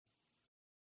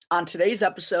On today's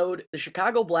episode, the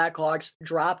Chicago Blackhawks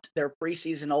dropped their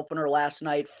preseason opener last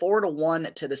night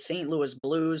 4-1 to the St. Louis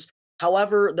Blues.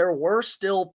 However, there were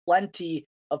still plenty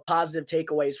of positive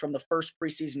takeaways from the first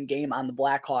preseason game on the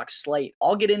Blackhawks slate.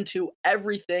 I'll get into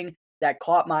everything that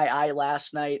caught my eye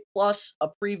last night, plus a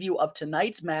preview of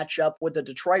tonight's matchup with the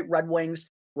Detroit Red Wings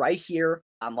right here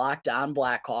on Locked On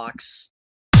Blackhawks.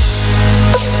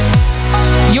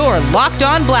 You're Locked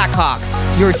On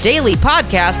Blackhawks, your daily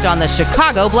podcast on the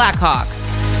Chicago Blackhawks.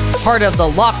 Part of the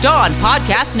Locked On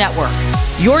Podcast Network,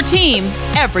 your team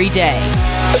every day.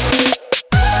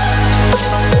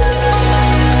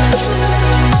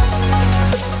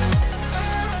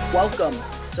 Welcome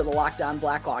to the Locked On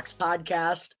Blackhawks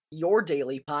podcast, your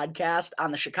daily podcast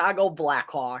on the Chicago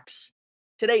Blackhawks.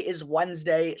 Today is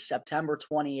Wednesday, September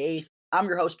 28th. I'm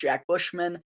your host, Jack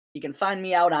Bushman. You can find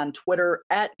me out on Twitter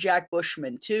at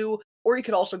JackBushman2, or you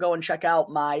could also go and check out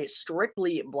my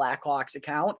Strictly Blackhawks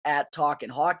account at Talkin'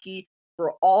 Hockey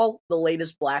for all the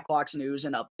latest Blackhawks news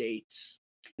and updates.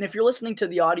 And if you're listening to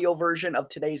the audio version of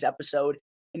today's episode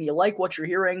and you like what you're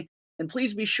hearing, then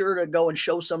please be sure to go and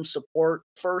show some support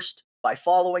first by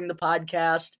following the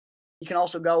podcast. You can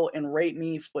also go and rate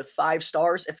me with 5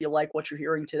 stars if you like what you're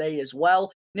hearing today as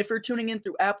well. And if you're tuning in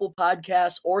through Apple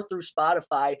Podcasts or through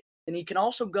Spotify, then you can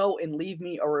also go and leave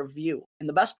me a review. And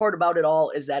the best part about it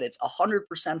all is that it's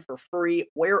 100% for free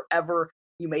wherever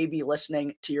you may be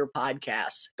listening to your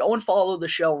podcasts. Go and follow the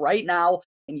show right now,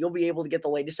 and you'll be able to get the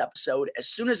latest episode as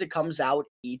soon as it comes out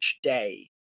each day.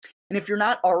 And if you're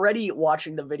not already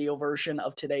watching the video version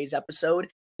of today's episode,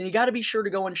 then you got to be sure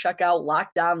to go and check out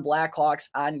Locked On Blackhawks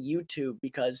on YouTube,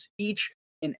 because each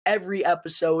and every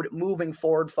episode moving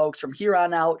forward, folks, from here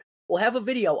on out, we'll have a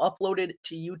video uploaded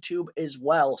to YouTube as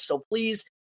well. So please,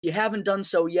 if you haven't done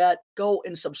so yet, go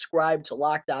and subscribe to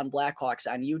Locked On Blackhawks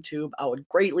on YouTube. I would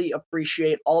greatly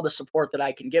appreciate all the support that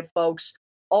I can get, folks.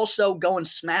 Also, go and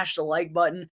smash the like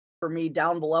button for me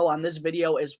down below on this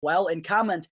video as well, and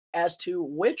comment as to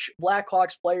which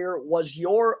Blackhawks player was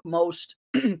your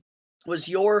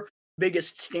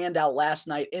biggest standout last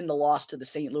night in the loss to the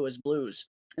St. Louis Blues.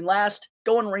 And last,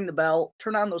 go and ring the bell,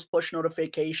 turn on those push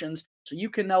notifications so you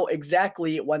can know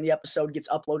exactly when the episode gets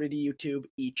uploaded to YouTube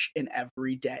each and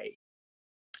every day.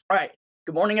 All right,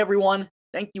 good morning, everyone.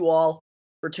 Thank you all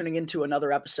for tuning into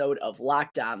another episode of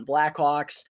Locked On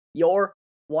Blackhawks, your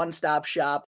one-stop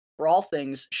shop for all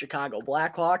things Chicago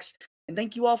Blackhawks. And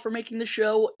thank you all for making the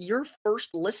show your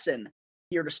first listen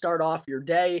here to start off your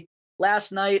day.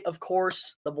 Last night, of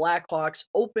course, the Blackhawks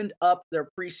opened up their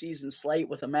preseason slate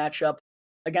with a matchup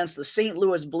against the St.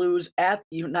 Louis Blues at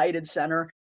the United Center.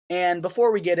 And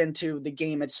before we get into the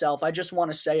game itself, I just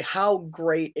want to say how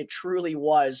great it truly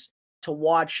was to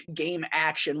watch game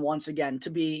action once again, to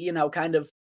be, kind of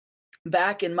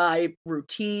back in my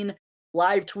routine,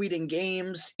 live tweeting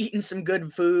games, eating some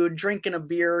good food, drinking a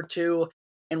beer or two,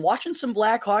 and watching some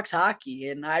Blackhawks hockey.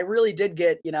 And I really did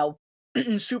get,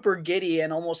 super giddy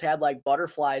and almost had like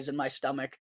butterflies in my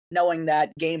stomach, knowing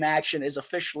that game action is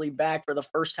officially back for the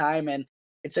first time. And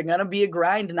it's going to be a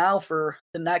grind now for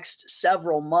the next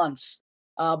several months.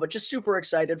 But just super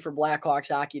excited for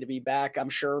Blackhawks hockey to be back. I'm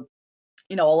sure,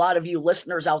 a lot of you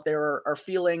listeners out there are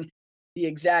feeling the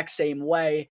exact same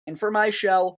way. And for my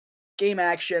show, game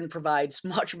action provides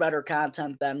much better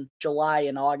content than July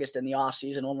and August in the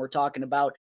offseason when we're talking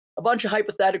about a bunch of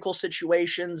hypothetical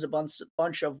situations, a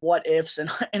bunch of what ifs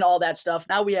and all that stuff.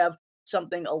 Now we have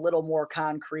something a little more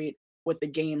concrete with the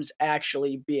games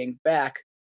actually being back.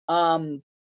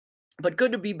 But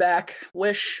good to be back.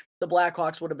 Wish the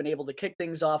Blackhawks would have been able to kick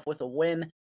things off with a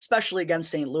win, especially against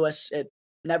St. Louis. It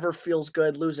never feels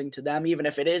good losing to them, even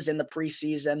if it is in the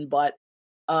preseason. But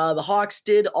the Hawks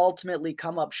did ultimately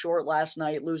come up short last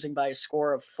night, losing by a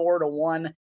score of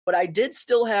 4-1. But I did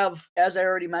still have, as I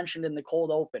already mentioned in the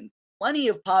cold open, plenty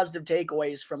of positive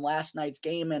takeaways from last night's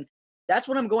game. And that's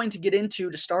what I'm going to get into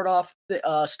to start off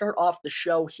the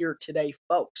show here today,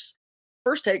 folks.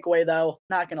 First takeaway, though,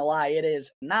 not going to lie, it is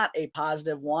not a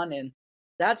positive one, and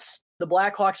that's the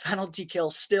Blackhawks penalty kill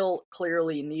still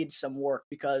clearly needs some work,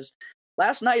 because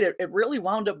last night it really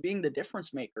wound up being the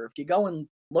difference maker. If you go and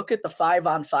look at the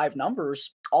 5-on-5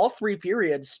 numbers, all 3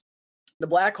 periods, the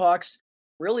Blackhawks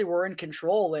really were in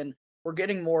control and were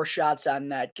getting more shots on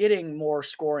net, getting more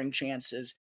scoring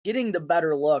chances, getting the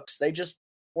better looks. They just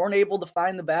weren't able to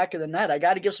find the back of the net. I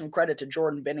got to give some credit to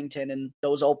Jordan Binnington in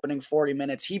those opening 40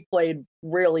 minutes. He played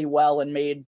really well and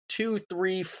made 2,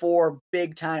 3, 4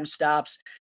 big-time stops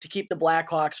to keep the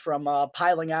Blackhawks from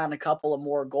piling on a couple of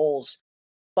more goals.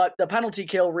 But the penalty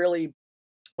kill really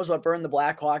was what burned the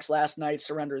Blackhawks last night,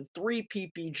 surrendered 3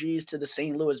 PPGs to the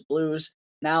St. Louis Blues.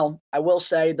 Now, I will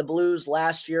say the Blues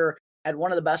last year had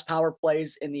one of the best power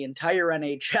plays in the entire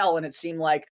NHL, and it seemed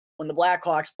like when the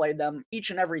Blackhawks played them each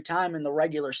and every time in the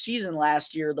regular season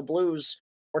last year, the Blues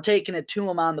were taking it to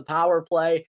them on the power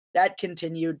play. That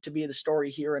continued to be the story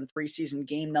here in preseason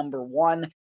game number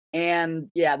 1. And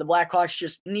yeah, the Blackhawks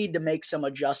just need to make some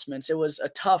adjustments. It was a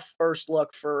tough first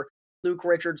look for Luke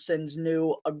Richardson's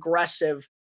new aggressive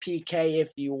PK,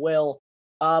 if you will.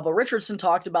 But Richardson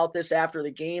talked about this after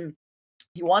the game.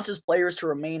 He wants his players to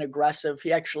remain aggressive.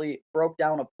 He actually broke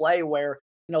down a play where,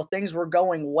 things were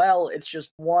going well. It's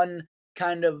just one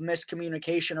kind of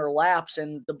miscommunication or lapse,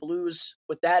 and the Blues,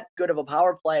 with that good of a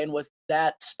power play and with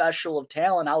that special of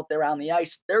talent out there on the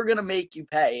ice, they're going to make you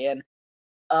pay. And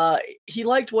he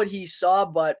liked what he saw,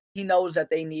 but he knows that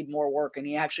they need more work. And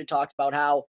he actually talked about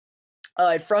how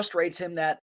it frustrates him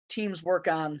that teams work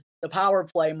on the power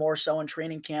play more so in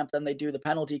training camp than they do the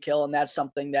penalty kill. And that's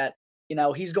something that,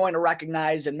 he's going to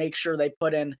recognize and make sure they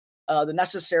put in the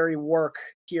necessary work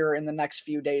here in the next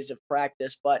few days of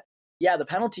practice. But yeah, the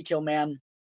penalty kill, man,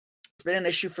 it's been an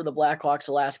issue for the Blackhawks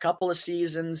the last couple of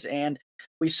seasons. And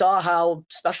we saw how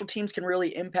special teams can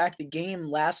really impact the game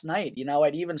last night.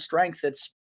 At even strength,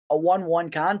 it's a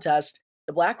 1-1 contest.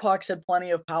 The Blackhawks had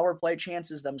plenty of power play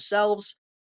chances themselves.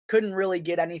 Couldn't really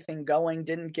get anything going,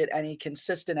 didn't get any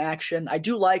consistent action. I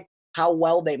do like how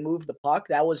well they moved the puck.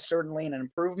 That was certainly an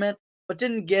improvement, but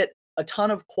didn't get a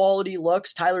ton of quality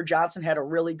looks. Tyler Johnson had a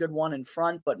really good one in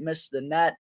front, but missed the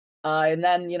net. And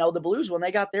then, the Blues, when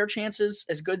they got their chances,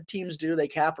 as good teams do, they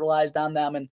capitalized on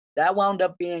them. And that wound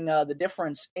up being the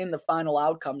difference in the final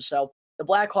outcome. So the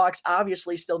Blackhawks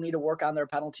obviously still need to work on their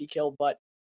penalty kill, but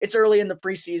it's early in the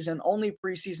preseason, only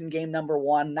preseason game number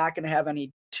 1, not going to have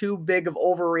any too big of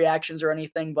overreactions or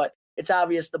anything, but it's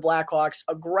obvious the Blackhawks'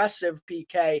 aggressive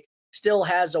PK still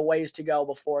has a ways to go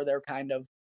before they're kind of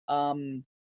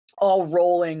all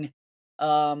rolling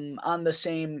on the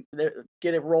same,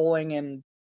 get it rolling and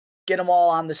get them all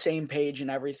on the same page and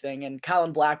everything. And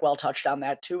Colin Blackwell touched on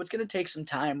that too. It's going to take some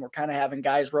time. We're kind of having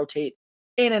guys rotate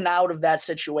in and out of that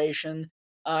situation.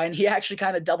 And he actually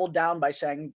kind of doubled down by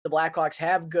saying the Blackhawks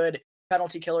have good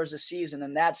penalty killers this season,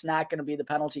 and that's not going to be the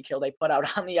penalty kill they put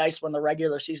out on the ice when the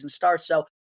regular season starts. So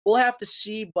we'll have to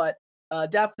see, but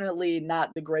definitely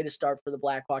not the greatest start for the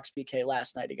Blackhawks PK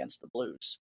last night against the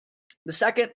Blues. The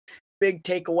second big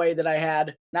takeaway that I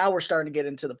had, now we're starting to get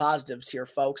into the positives here,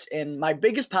 folks. And my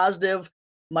biggest positive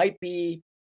might be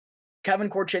Kevin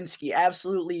Korchinski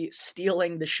absolutely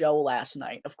stealing the show last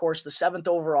night. Of course, the 7th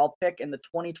overall pick in the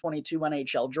 2022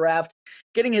 NHL draft,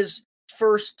 getting his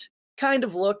first kind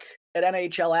of look at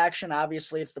NHL action.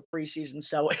 Obviously, it's the preseason,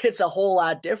 so it's a whole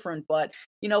lot different. But,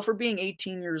 for being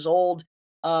 18 years old,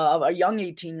 a young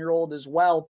 18-year-old as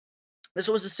well, this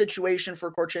was a situation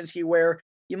for Korchinski where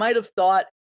you might have thought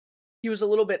he was a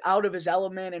little bit out of his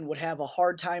element and would have a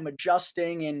hard time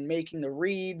adjusting and making the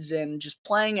reads and just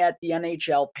playing at the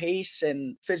NHL pace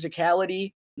and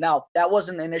physicality. Now, that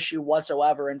wasn't an issue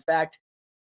whatsoever. In fact,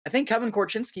 I think Kevin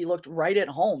Korchinski looked right at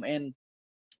home, and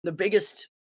the biggest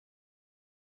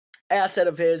asset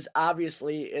of his,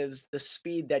 obviously, is the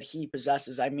speed that he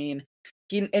possesses. I mean,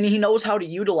 he knows how to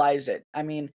utilize it. I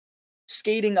mean,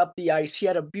 skating up the ice, he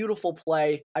had a beautiful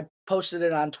play. I posted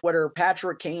it on Twitter.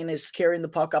 Patrick Kane is carrying the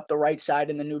puck up the right side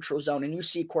in the neutral zone, and you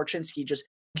see Korchinski just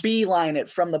beeline it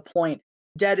from the point,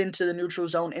 dead into the neutral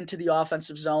zone, into the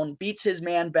offensive zone, beats his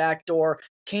man backdoor.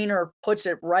 Kaner puts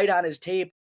it right on his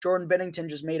tape. Jordan Binnington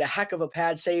just made a heck of a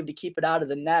pad save to keep it out of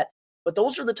the net. But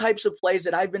those are the types of plays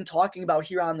that I've been talking about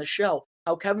here on the show.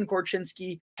 How Kevin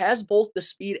Korchinski has both the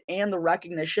speed and the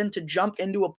recognition to jump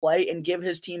into a play and give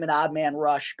his team an odd man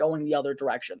rush going the other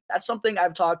direction. That's something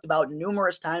I've talked about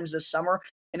numerous times this summer,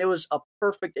 and it was a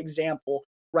perfect example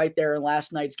right there in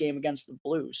last night's game against the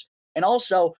Blues. And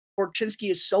also, Korchinski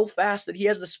is so fast that he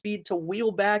has the speed to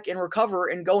wheel back and recover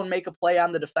and go and make a play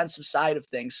on the defensive side of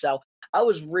things. So I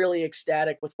was really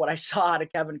ecstatic with what I saw out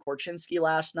of Kevin Korchinski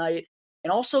last night.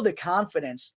 And also the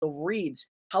confidence, the reads,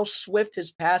 how swift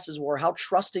his passes were, how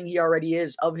trusting he already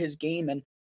is of his game and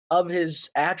of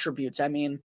his attributes. I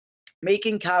mean,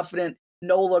 making confident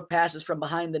no-look passes from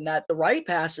behind the net. The right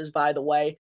passes, by the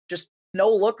way, just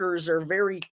no-lookers are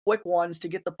very quick ones to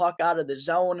get the puck out of the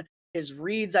zone. His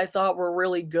reads, I thought, were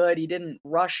really good. He didn't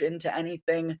rush into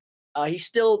anything. He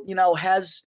still,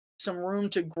 has some room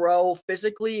to grow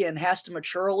physically and has to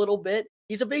mature a little bit.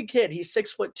 He's a big kid. He's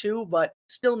 6'2", but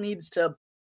still needs to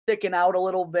thicken out a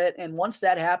little bit. And once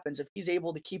that happens, if he's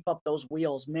able to keep up those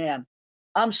wheels, man,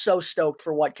 I'm so stoked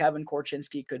for what Kevin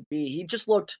Korchinski could be. He just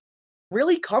looked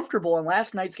really comfortable, and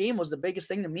last night's game was the biggest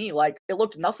thing to me. Like, it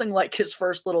looked nothing like his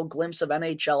first little glimpse of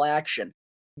NHL action.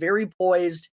 Very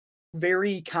poised,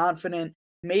 very confident,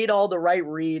 made all the right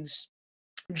reads,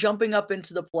 jumping up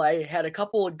into the play, had a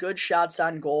couple of good shots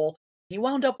on goal. He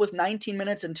wound up with 19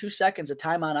 minutes and 2 seconds of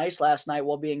time on ice last night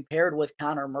while being paired with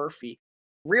Connor Murphy.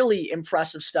 Really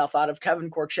impressive stuff out of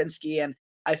Kevin Korchinski, and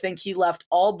I think he left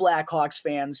all Blackhawks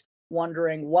fans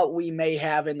wondering what we may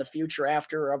have in the future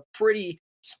after a pretty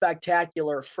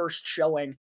spectacular first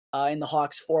showing in the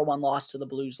Hawks' 4-1 loss to the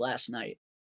Blues last night.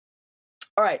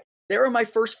 All right, there are my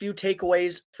first few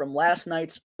takeaways from last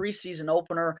night's preseason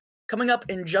opener. Coming up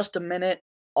in just a minute,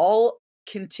 I'll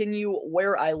continue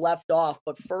where I left off,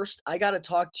 but first, I got to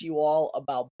talk to you all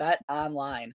about Bet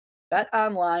Online. Bet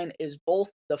Online is both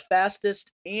the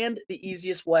fastest and the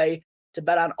easiest way to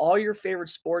bet on all your favorite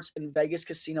sports and Vegas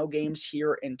casino games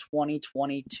here in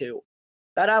 2022.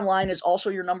 Bet Online is also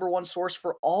your number one source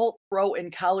for all pro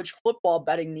and college football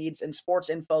betting needs and sports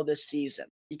info this season.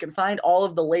 You can find all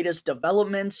of the latest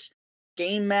developments,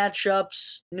 game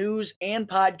matchups, news, and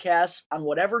podcasts on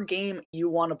whatever game you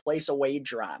want to place a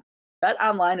wager on.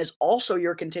 BetOnline is also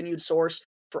your continued source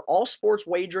for all sports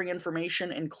wagering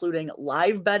information, including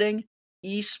live betting,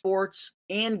 esports,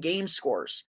 and game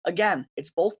scores. Again, it's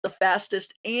both the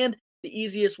fastest and the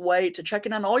easiest way to check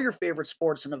in on all your favorite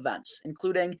sports and events,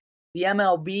 including the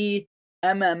MLB,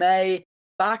 MMA,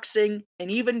 boxing, and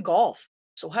even golf.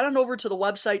 So head on over to the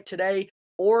website today,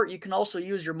 or you can also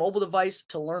use your mobile device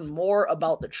to learn more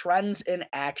about the trends in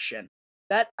action.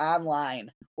 Bet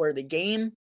Online, where the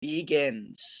game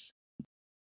begins.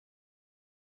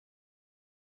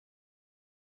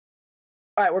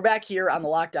 All right, we're back here on the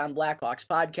Locked On Blackhawks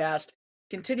podcast.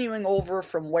 Continuing over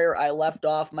from where I left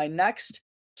off, my next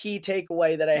key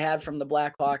takeaway that I had from the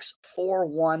Blackhawks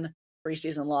 4-1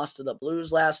 preseason loss to the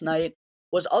Blues last night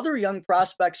was other young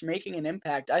prospects making an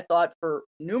impact. I thought for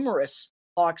numerous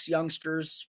Hawks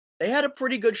youngsters, they had a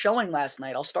pretty good showing last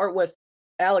night. I'll start with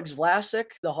Alex Vlasic,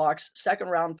 the Hawks'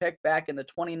 second-round pick back in the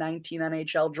 2019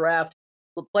 NHL draft.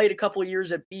 Played a couple of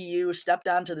years at BU, stepped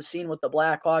onto the scene with the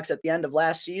Blackhawks at the end of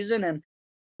last season, and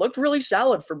looked really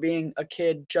solid for being a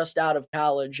kid just out of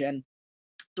college. And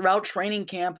throughout training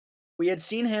camp, we had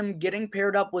seen him getting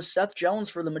paired up with Seth Jones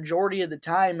for the majority of the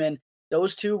time, and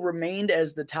those two remained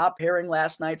as the top pairing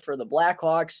last night for the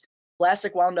Blackhawks.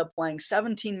 Vlasic wound up playing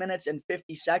 17 minutes and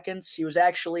 50 seconds. He was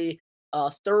actually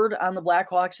third on the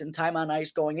Blackhawks in time on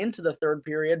ice going into the third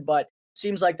period, but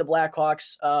seems like the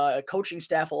Blackhawks coaching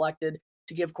staff elected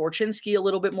to give Korchinski a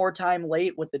little bit more time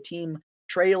late with the team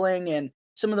trailing, and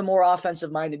some of the more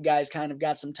offensive-minded guys kind of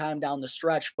got some time down the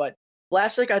stretch. But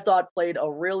Vlasic, I thought, played a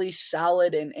really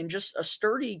solid and just a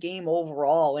sturdy game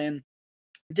overall, and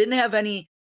didn't have any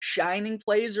shining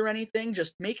plays or anything,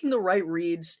 just making the right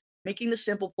reads, making the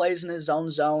simple plays in his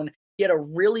own zone. He had a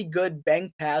really good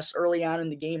bank pass early on in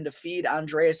the game to feed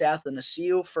Andreas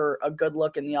Athanasiou for a good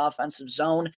look in the offensive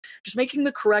zone. Just making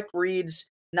the correct reads,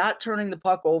 not turning the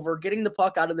puck over, getting the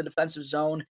puck out of the defensive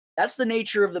zone. That's the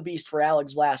nature of the beast for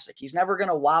Alex Vlasic. He's never going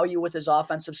to wow you with his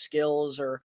offensive skills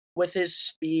or with his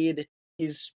speed.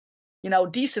 He's,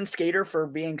 decent skater for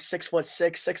being 6'6",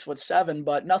 6'7",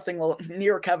 but nothing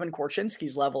near Kevin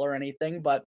Korchinski's level or anything.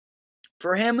 But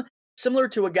for him, similar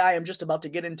to a guy I'm just about to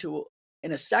get into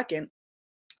in a second,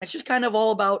 it's just kind of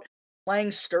all about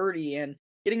playing sturdy and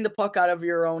getting the puck out of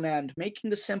your own end,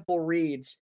 making the simple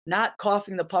reads, not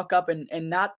coughing the puck up and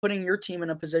not putting your team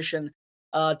in a position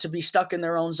to be stuck in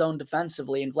their own zone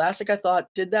defensively. And Vlasic, I thought,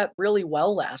 did that really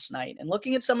well last night. And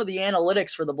looking at some of the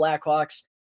analytics for the Blackhawks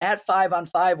at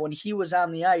 5-on-5 when he was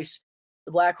on the ice,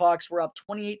 the Blackhawks were up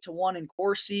 28-1 in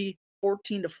Corsi,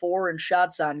 14-4 in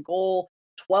shots on goal,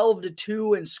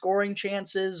 12-2 in scoring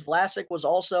chances. Vlasic was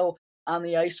also on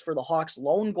the ice for the Hawks'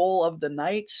 lone goal of the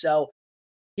night. So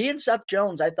he and Seth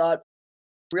Jones, I thought,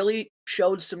 really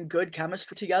showed some good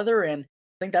chemistry together, and I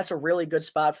think that's a really good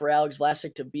spot for Alex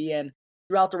Vlasic to be in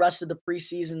throughout the rest of the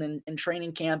preseason and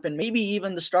training camp, and maybe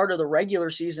even the start of the regular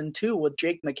season too with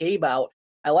Jake McCabe out.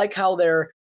 I like how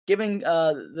they're giving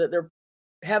they're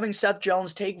having Seth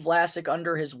Jones take Vlasic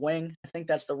under his wing. I think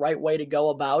that's the right way to go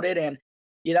about it. And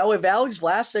if Alex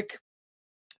Vlasic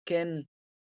can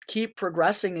keep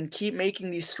progressing and keep making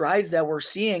these strides that we're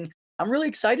seeing, I'm really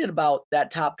excited about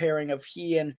that top pairing of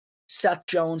he and Seth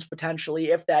Jones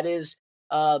potentially, if that is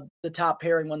the top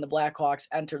pairing when the Blackhawks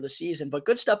enter the season. But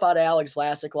good stuff out of Alex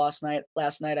Vlasic last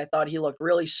night. I thought he looked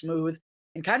really smooth.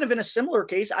 And kind of in a similar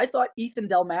case, I thought Ethan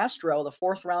Del Mastro, the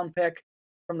fourth-round pick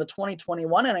from the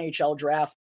 2021 NHL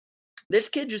draft, this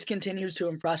kid just continues to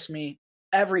impress me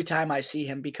every time I see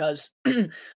him because,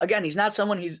 again, he's not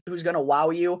someone who's going to wow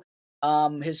you.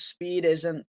 His speed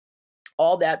isn't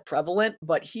all that prevalent,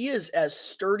 but he is as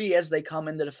sturdy as they come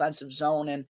in the defensive zone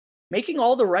and making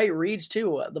all the right reads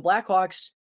too. The Blackhawks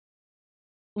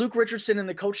Luke Richardson and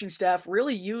the coaching staff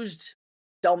really used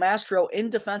Del Mastro in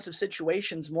defensive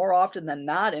situations more often than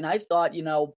not. And I thought,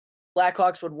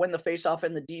 Blackhawks would win the faceoff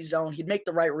in the D zone. He'd make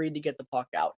the right read to get the puck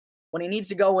out. When he needs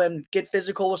to go and get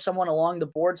physical with someone along the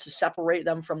boards to separate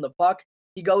them from the puck,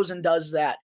 he goes and does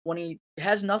that. When he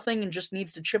has nothing and just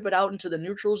needs to chip it out into the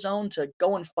neutral zone to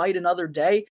go and fight another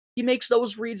day, he makes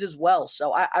those reads as well.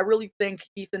 So I really think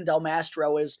Ethan Del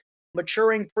Mastro is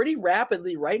maturing pretty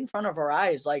rapidly right in front of our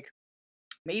eyes. Like,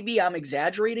 maybe I'm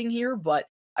exaggerating here, but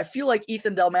I feel like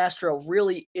Ethan Del Mastro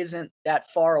really isn't that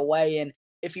far away. And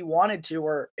if he wanted to,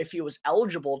 or if he was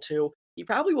eligible to, he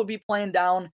probably would be playing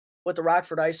down with the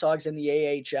Rockford Ice Hogs in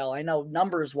the AHL. I know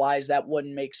numbers wise that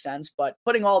wouldn't make sense, but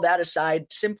putting all that aside,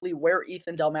 simply where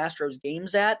Ethan Del Mastro's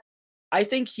game's at, I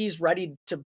think he's ready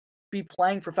to be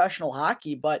playing professional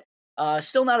hockey, but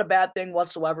still not a bad thing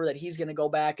whatsoever that he's going to go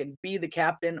back and be the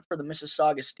captain for the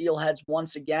Mississauga Steelheads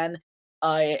once again.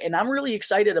 And I'm really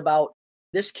excited about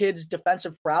this kid's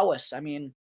defensive prowess. I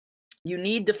mean, you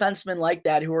need defensemen like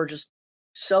that who are just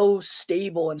so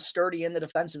stable and sturdy in the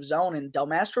defensive zone. And Del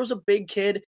Mastro's a big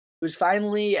kid who's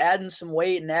finally adding some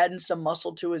weight and adding some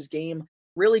muscle to his game.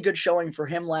 Really good showing for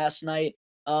him last night,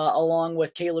 along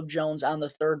with Caleb Jones on the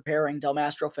third pairing. Del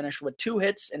Mastro finished with 2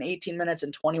 hits in 18 minutes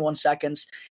and 21 seconds.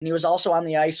 And he was also on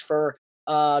the ice for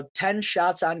 10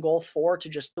 shots on goal, 4 to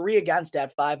just 3 against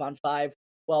at 5-on-5,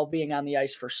 while being on the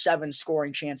ice for 7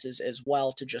 scoring chances as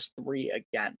well to just 3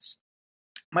 against.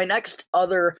 My next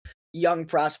other young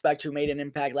prospect who made an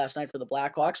impact last night for the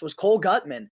Blackhawks was Cole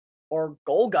Guttman, or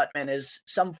Goal Guttman, as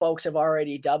some folks have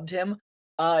already dubbed him.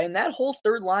 And that whole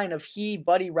third line of he,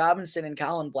 Buddy Robinson, and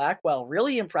Colin Blackwell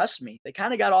really impressed me. They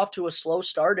kind of got off to a slow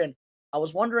start, and I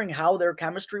was wondering how their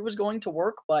chemistry was going to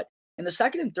work. But in the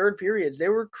second and third periods, they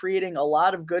were creating a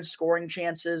lot of good scoring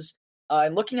chances.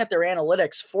 And looking at their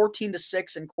analytics,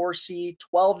 14-6 in Corsi,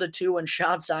 12-2 in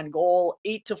shots on goal,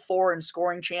 8-4 in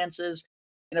scoring chances.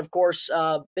 And of course,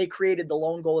 they created the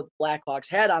lone goal that the Blackhawks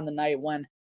had on the night when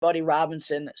Buddy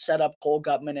Robinson set up Cole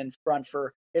Guttman in front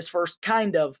for his first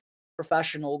kind of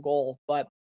professional goal. But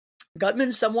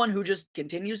Guttman's someone who just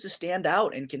continues to stand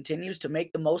out and continues to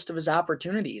make the most of his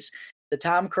opportunities. The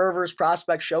Tom Curvers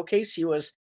Prospect Showcase, he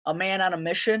was a man on a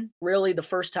mission, really the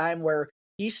first time where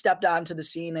he stepped onto the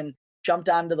scene and jumped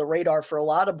onto the radar for a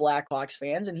lot of Blackhawks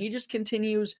fans, and he just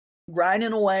continues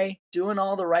grinding away, doing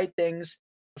all the right things.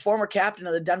 The former captain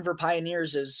of the Denver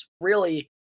Pioneers is really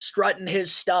strutting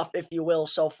his stuff, if you will,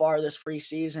 so far this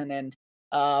preseason,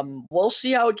 and we'll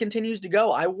see how it continues to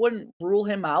go. I wouldn't rule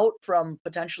him out from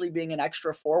potentially being an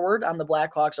extra forward on the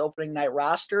Blackhawks opening night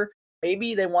roster.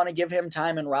 Maybe they want to give him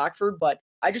time in Rockford, but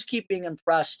I just keep being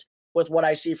impressed with what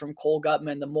I see from Cole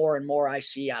Guttman the more and more I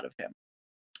see out of him.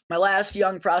 My last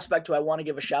young prospect who I want to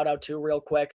give a shout out to real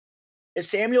quick is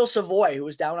Samuel Savoy, who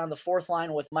was down on the fourth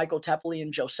line with Michael Tepley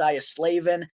and Josiah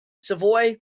Slavin.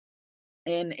 Savoy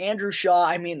and Andrew Shaw,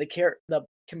 I mean, the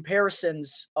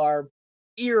comparisons are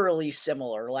eerily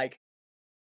similar. Like,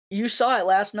 you saw it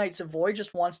last night. Savoy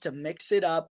just wants to mix it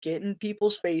up, get in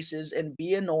people's faces, and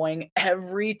be annoying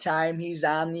every time he's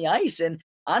on the ice. And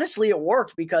honestly, it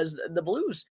worked because the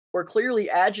Blues were clearly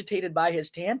agitated by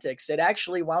his antics. It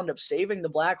actually wound up saving the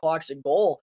Blackhawks a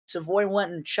goal. Savoy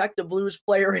went and checked a Blues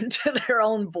player into their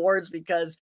own boards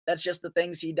because that's just the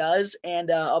things he does. And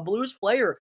a Blues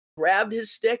player grabbed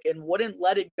his stick and wouldn't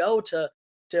let it go to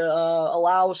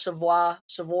allow Savoy,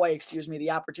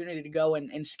 the opportunity to go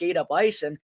and skate up ice.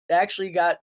 And it actually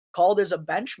got called as a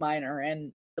bench minor.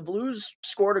 And the Blues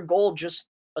scored a goal just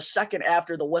a second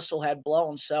after the whistle had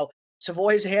blown. So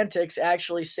Savoy's antics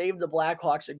actually saved the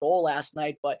Blackhawks a goal last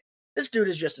night, but this dude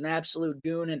is just an absolute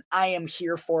goon, and I am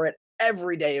here for it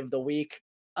every day of the week.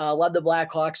 Led the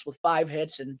Blackhawks with 5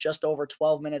 hits and just over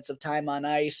 12 minutes of time on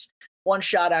ice, 1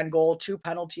 shot on goal, 2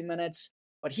 penalty minutes,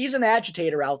 but he's an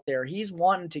agitator out there. He's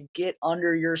wanting to get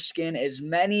under your skin as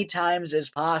many times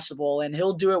as possible, and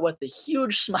he'll do it with a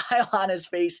huge smile on his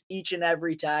face each and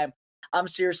every time. I'm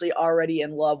seriously already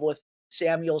in love with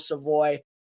Samuel Savoy.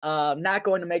 Not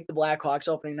going to make the Blackhawks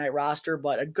opening night roster,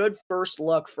 but a good first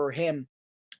look for him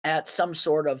at some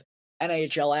sort of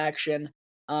NHL action.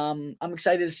 I'm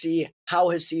excited to see how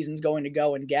his season's going to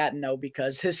go in Gatineau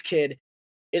because this kid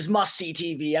is must-see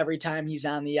TV every time he's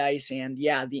on the ice. And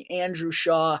yeah, the Andrew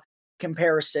Shaw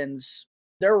comparisons,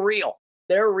 they're real.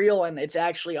 They're real, and it's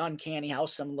actually uncanny how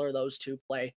similar those two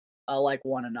play like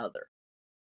one another.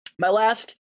 My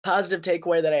last positive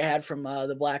takeaway that I had from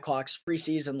the Blackhawks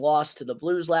preseason loss to the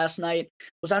Blues last night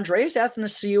was Andreas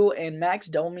Athanasiou and Max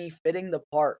Domi fitting the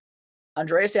part.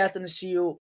 Andreas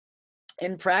Athanasiou,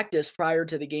 in practice prior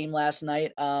to the game last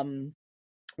night,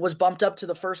 was bumped up to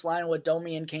the first line with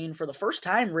Domi and Kane for the first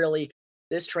time really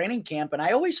this training camp. And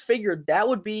I always figured that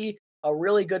would be a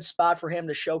really good spot for him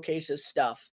to showcase his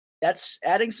stuff. That's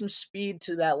adding some speed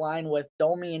to that line with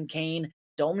Domi and Kane.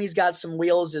 Domi's got some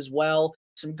wheels as well,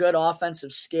 some good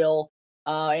offensive skill.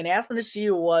 And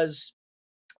Athanasiou was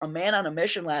a man on a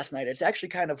mission last night. It's actually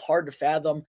kind of hard to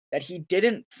fathom that he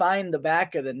didn't find the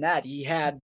back of the net. He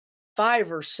had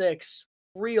 5 or 6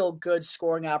 real good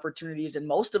scoring opportunities, and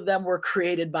most of them were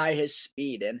created by his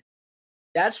speed. And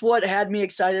that's what had me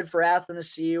excited for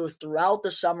Athanasiou throughout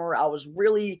the summer. I was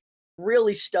really,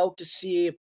 really stoked to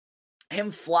see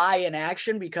him fly in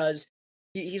action because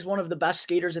he's one of the best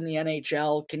skaters in the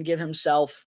NHL, can give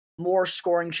himself more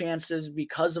scoring chances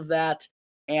because of that.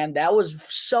 And that was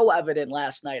so evident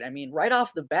last night. I mean, right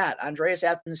off the bat, Andreas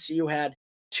Athanasiou had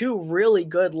 2 really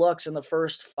good looks in the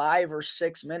first 5 or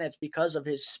 6 minutes because of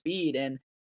his speed, and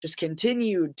just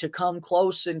continued to come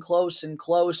close and close and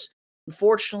close.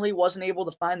 Unfortunately, wasn't able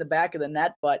to find the back of the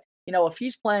net, but if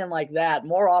he's playing like that,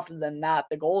 more often than not,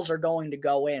 the goals are going to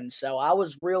go in. So I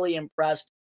was really impressed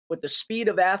with the speed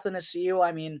of Athanasiou.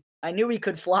 I mean, I knew he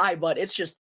could fly, but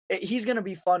he's going to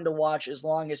be fun to watch as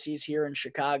long as he's here in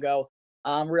Chicago.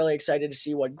 I'm really excited to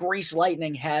see what Grease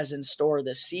Lightning has in store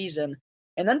this season.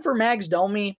 And then for Max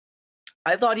Domi,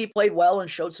 I thought he played well and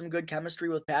showed some good chemistry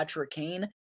with Patrick Kane.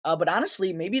 But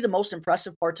honestly, maybe the most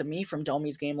impressive part to me from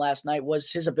Domi's game last night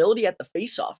was his ability at the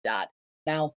faceoff dot.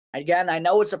 Now, again, I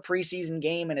know it's a preseason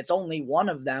game and it's only one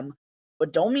of them,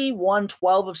 but Domi won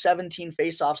 12 of 17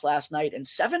 faceoffs last night, and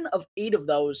 7 of 8 of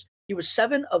those, he was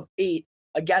 7 of 8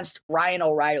 against Ryan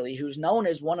O'Reilly, who's known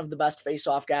as one of the best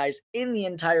faceoff guys in the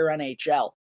entire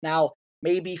NHL. Now,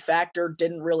 maybe Factor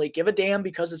didn't really give a damn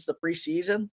because it's the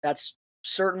preseason. That's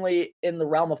certainly in the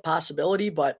realm of possibility,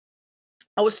 but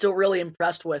I was still really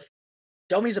impressed with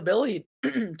Domi's ability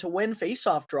to win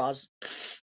faceoff draws.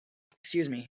 Excuse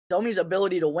me. Domi's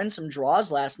ability to win some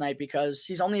draws last night, because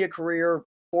he's only a career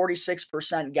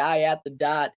 46% guy at the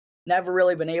dot, never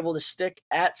really been able to stick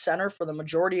at center for the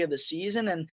majority of the season.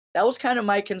 And that was kind of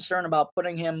my concern about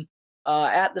putting him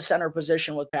at the center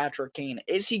position with Patrick Kane.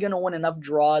 Is he going to win enough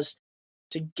draws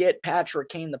to get Patrick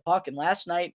Kane the puck? And last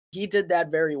night, he did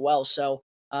that very well. So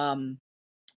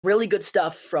really good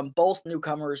stuff from both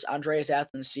newcomers, Andreas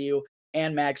Athanasiou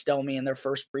and Max Domi, in their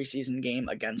first preseason game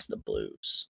against the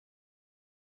Blues.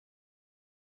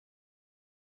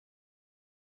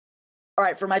 All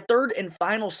right, for my third and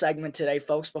final segment today,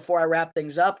 folks, before I wrap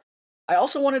things up, I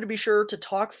also wanted to be sure to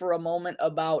talk for a moment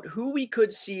about who we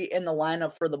could see in the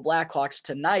lineup for the Blackhawks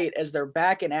tonight as they're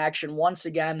back in action once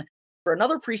again for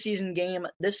another preseason game,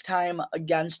 this time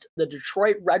against the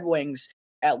Detroit Red Wings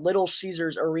at Little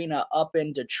Caesars Arena up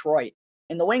in Detroit.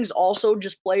 And the Wings also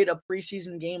just played a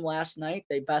preseason game last night.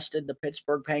 They bested the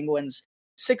Pittsburgh Penguins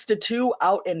 6-2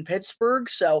 out in Pittsburgh,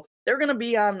 so they're going to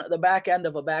be on the back end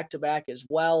of a back-to-back as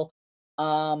well.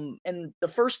 And the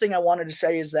first thing I wanted to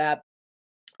say is that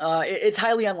it's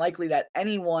highly unlikely that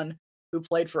anyone who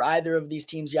played for either of these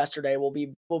teams yesterday will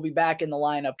be back in the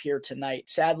lineup here tonight.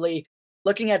 Sadly,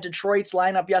 looking at Detroit's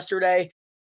lineup yesterday,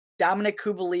 Dominic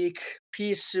Kubalik,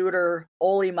 Pius Suter,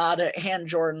 Olli Maatta, and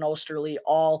Jordan Osterley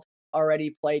all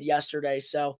already played yesterday.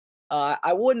 So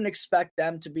I wouldn't expect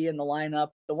them to be in the lineup.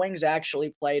 The Wings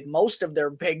actually played most of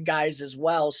their big guys as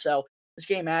well. So this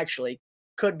game actually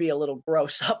could be a little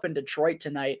gross up in Detroit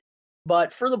tonight.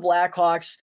 But for the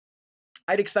Blackhawks,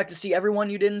 I'd expect to see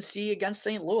everyone you didn't see against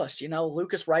St. Louis.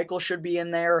 Lucas Reichel should be in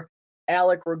there,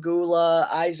 Alec Regula,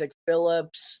 Isaac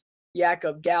Phillips,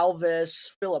 Jakub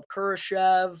Galvis, Philip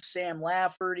Kurashev, Sam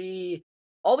Lafferty.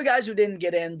 All the guys who didn't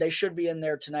get in, they should be in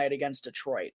there tonight against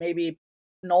Detroit. Maybe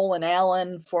Nolan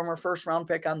Allen, former first-round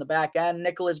pick on the back end,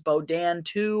 Nicholas Beaudin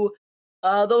too.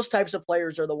 Those types of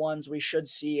players are the ones we should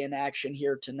see in action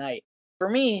here tonight. For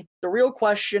me, the real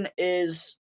question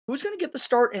is, who's going to get the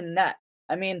start in net?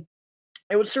 I mean,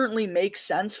 it would certainly make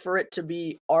sense for it to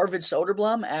be Arvid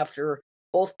Soderblom after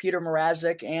both Peter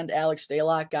Mrazek and Alex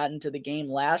Stalock got into the game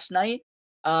last night.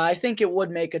 I think it would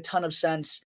make a ton of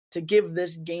sense to give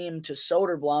this game to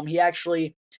Soderblom. He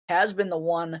actually has been the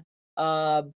one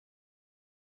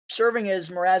serving as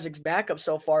Mrazek's backup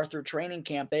so far through training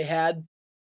camp. They had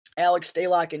Alex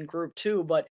Stalock in Group 2,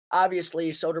 but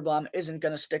obviously Soderblom isn't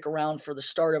going to stick around for the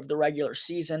start of the regular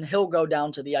season. He'll go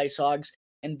down to the Ice Hogs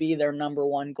and be their number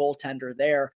one goaltender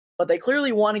there. But they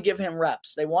clearly want to give him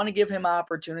reps. They want to give him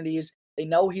opportunities. They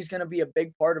know he's going to be a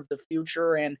big part of the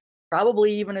future, and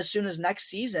probably even as soon as next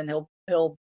season,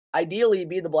 he'll ideally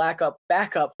be the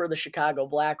backup for the Chicago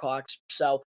Blackhawks.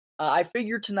 So I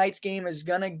figure tonight's game is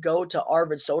going to go to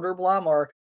Arvid Soderblom, or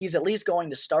he's at least going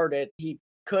to start it. He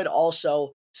could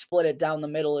also split it down the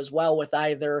middle as well with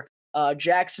either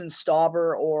Jackson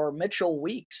Stauber or Mitchell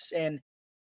Weeks. And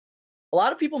A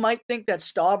lot of people might think that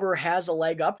Stauber has a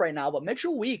leg up right now, but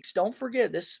Mitchell Weeks, don't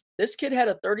forget, this kid had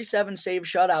a 37 save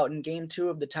shutout in game 2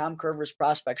 of the Tom Curvers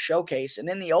Prospect Showcase. And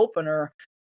in the opener,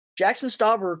 Jackson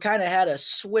Stauber kind of had a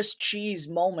Swiss cheese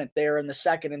moment there in the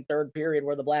second and third period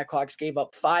where the Blackhawks gave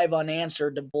up 5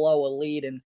 unanswered to blow a lead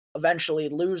and eventually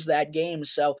lose that game.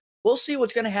 So we'll see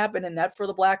what's going to happen in net for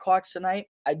the Blackhawks tonight.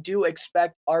 I do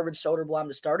expect Arvid Soderblom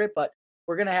to start it, but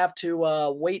we're going to have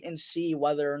to wait and see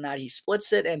whether or not he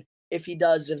splits it. And if he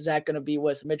does, is that going to be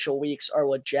with Mitchell Weeks or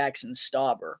with Jackson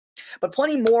Stauber? But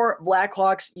plenty more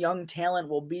Blackhawks young talent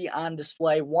will be on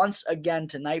display once again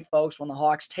tonight, folks, when the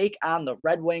Hawks take on the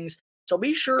Red Wings. So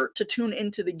be sure to tune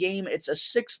into the game. It's a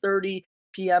 6:30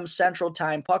 p.m. Central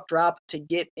Time puck drop to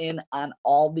get in on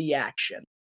all the action.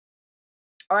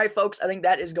 All right, folks, I think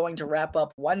that is going to wrap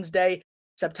up Wednesday,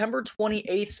 September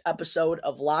 28th episode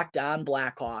of Locked On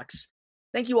Blackhawks.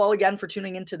 Thank you all again for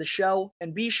tuning into the show,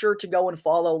 and be sure to go and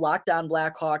follow Locked On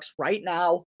Blackhawks right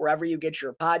now, wherever you get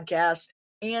your podcasts,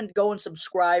 and go and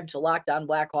subscribe to Locked On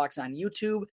Blackhawks on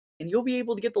YouTube, and you'll be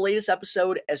able to get the latest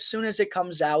episode as soon as it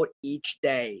comes out each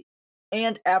day.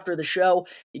 And after the show,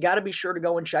 you got to be sure to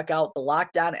go and check out the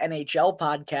Locked On NHL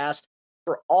podcast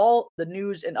for all the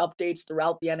news and updates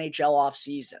throughout the NHL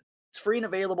offseason. It's free and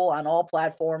available on all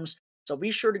platforms, so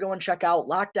be sure to go and check out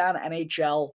Locked On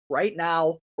NHL right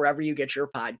now, wherever you get your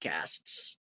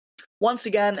podcasts. Once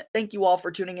again, thank you all for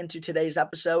tuning into today's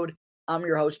episode. I'm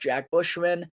your host, Jack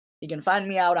Bushman. You can find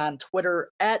me out on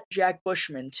Twitter at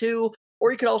JackBushman2,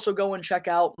 or you can also go and check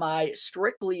out my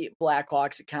Strictly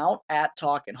Blackhawks account at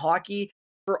Talkin' Hockey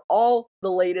for all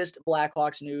the latest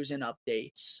Blackhawks news and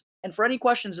updates. And for any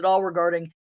questions at all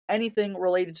regarding anything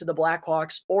related to the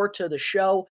Blackhawks or to the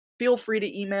show, feel free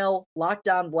to email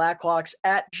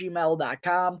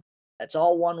lockdownblackhawks@gmail.com. That's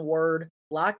all one word,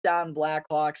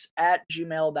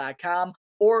 lockdownblackhawks@gmail.com,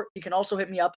 or you can also hit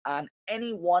me up on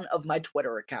any one of my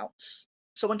Twitter accounts.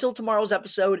 So until tomorrow's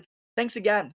episode, thanks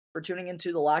again for tuning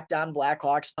into the Locked On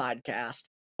Blackhawks podcast,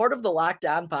 part of the Locked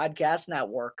On Podcast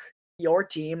Network, your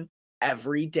team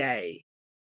every day.